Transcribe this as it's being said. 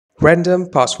Random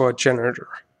password generator.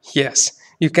 Yes,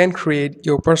 you can create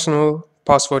your personal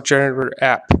password generator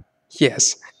app.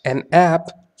 Yes, an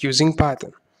app using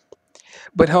Python.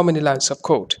 But how many lines of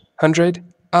code? 100?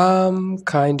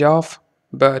 Kind of,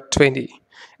 but 20.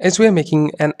 As we are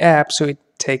making an app, so it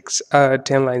takes 10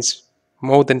 lines,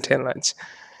 more than 10 lines.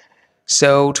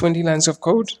 So 20 lines of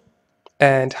code.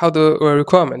 And how the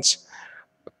requirements?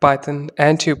 Python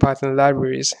and two Python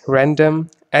libraries,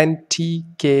 random and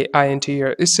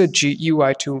tkinter is a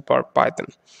GUI tool for Python,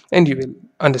 and you will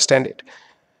understand it.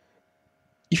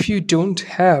 If you don't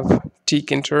have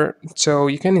tkinter, so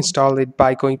you can install it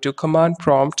by going to command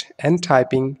prompt and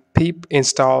typing pip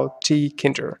install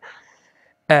tkinter,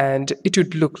 and it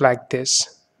would look like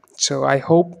this. So I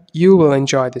hope you will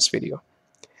enjoy this video.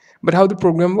 But how the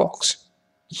program works?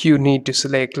 You need to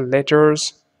select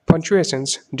letters,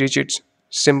 punctuations, digits,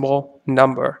 symbol,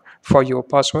 number for your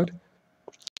password.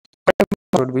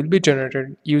 Password will be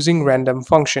generated using random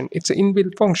function. It's an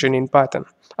inbuilt function in Python.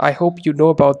 I hope you know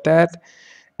about that.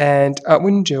 And a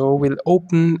window will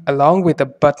open along with a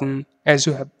button as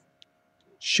you have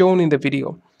shown in the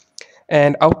video.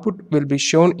 And output will be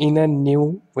shown in a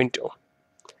new window.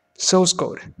 Source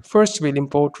code. First we'll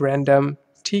import random,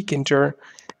 tkinter,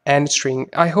 and string.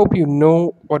 I hope you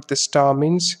know what the star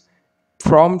means.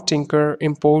 From tinker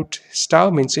import, star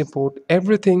means import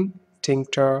everything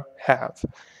tinker have.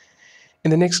 In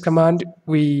the next command,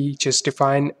 we just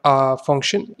define a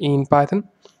function in Python,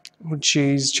 which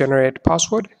is generate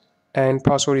password, and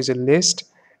password is a list.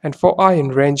 And for I in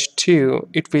range 2,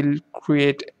 it will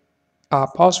create a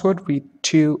password with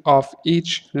 2 of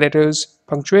each letters,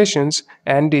 punctuations,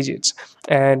 and digits.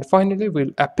 And finally,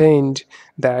 we'll append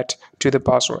that to the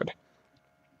password.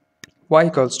 Y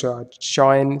equals to our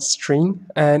join string,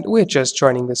 and we're just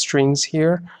joining the strings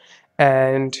here.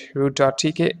 And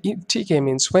root.tk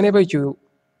means whenever you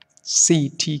see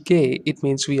tk, it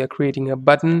means we are creating a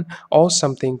button or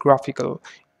something graphical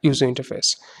user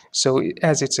interface. So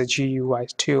as it's a GUI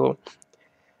tool,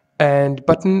 and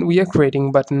button, we are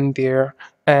creating button there,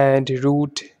 and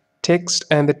root text,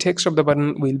 and the text of the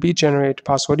button will be generate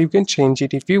password. You can change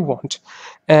it if you want,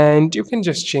 and you can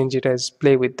just change it as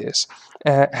play with this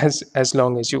as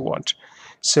long as you want.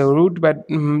 So root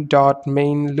dot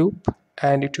main loop,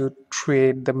 and it will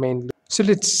create the main loop. So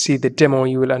let's see the demo,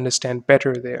 you will understand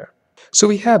better there. So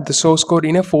we have the source code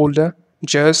in a folder,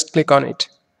 just click on it.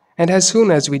 And as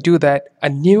soon as we do that, a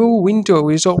new window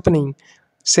is opening,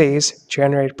 says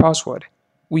generate password.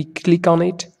 We click on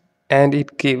it and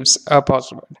it gives a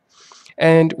password.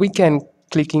 And we can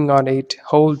clicking on it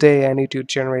whole day and it will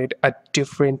generate a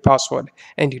different password,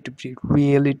 and it will be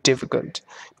really difficult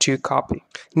to copy.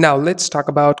 Now let's talk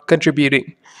about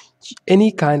contributing.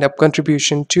 Any kind of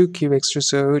contribution to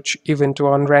qxresearch, even to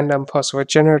on random password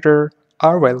generator,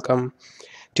 are welcome.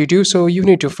 To do so, you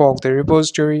need to fork the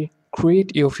repository,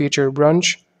 create your future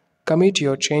branch, commit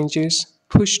your changes,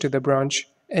 push to the branch,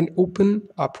 and open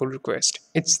a pull request.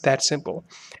 It's that simple.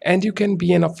 And you can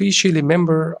be an officially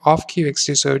member of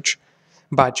qxresearch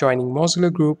by joining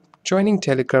Mozilla group, joining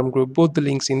Telegram group, both the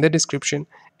links in the description,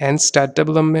 and start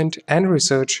development and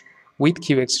research with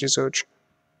qxresearch.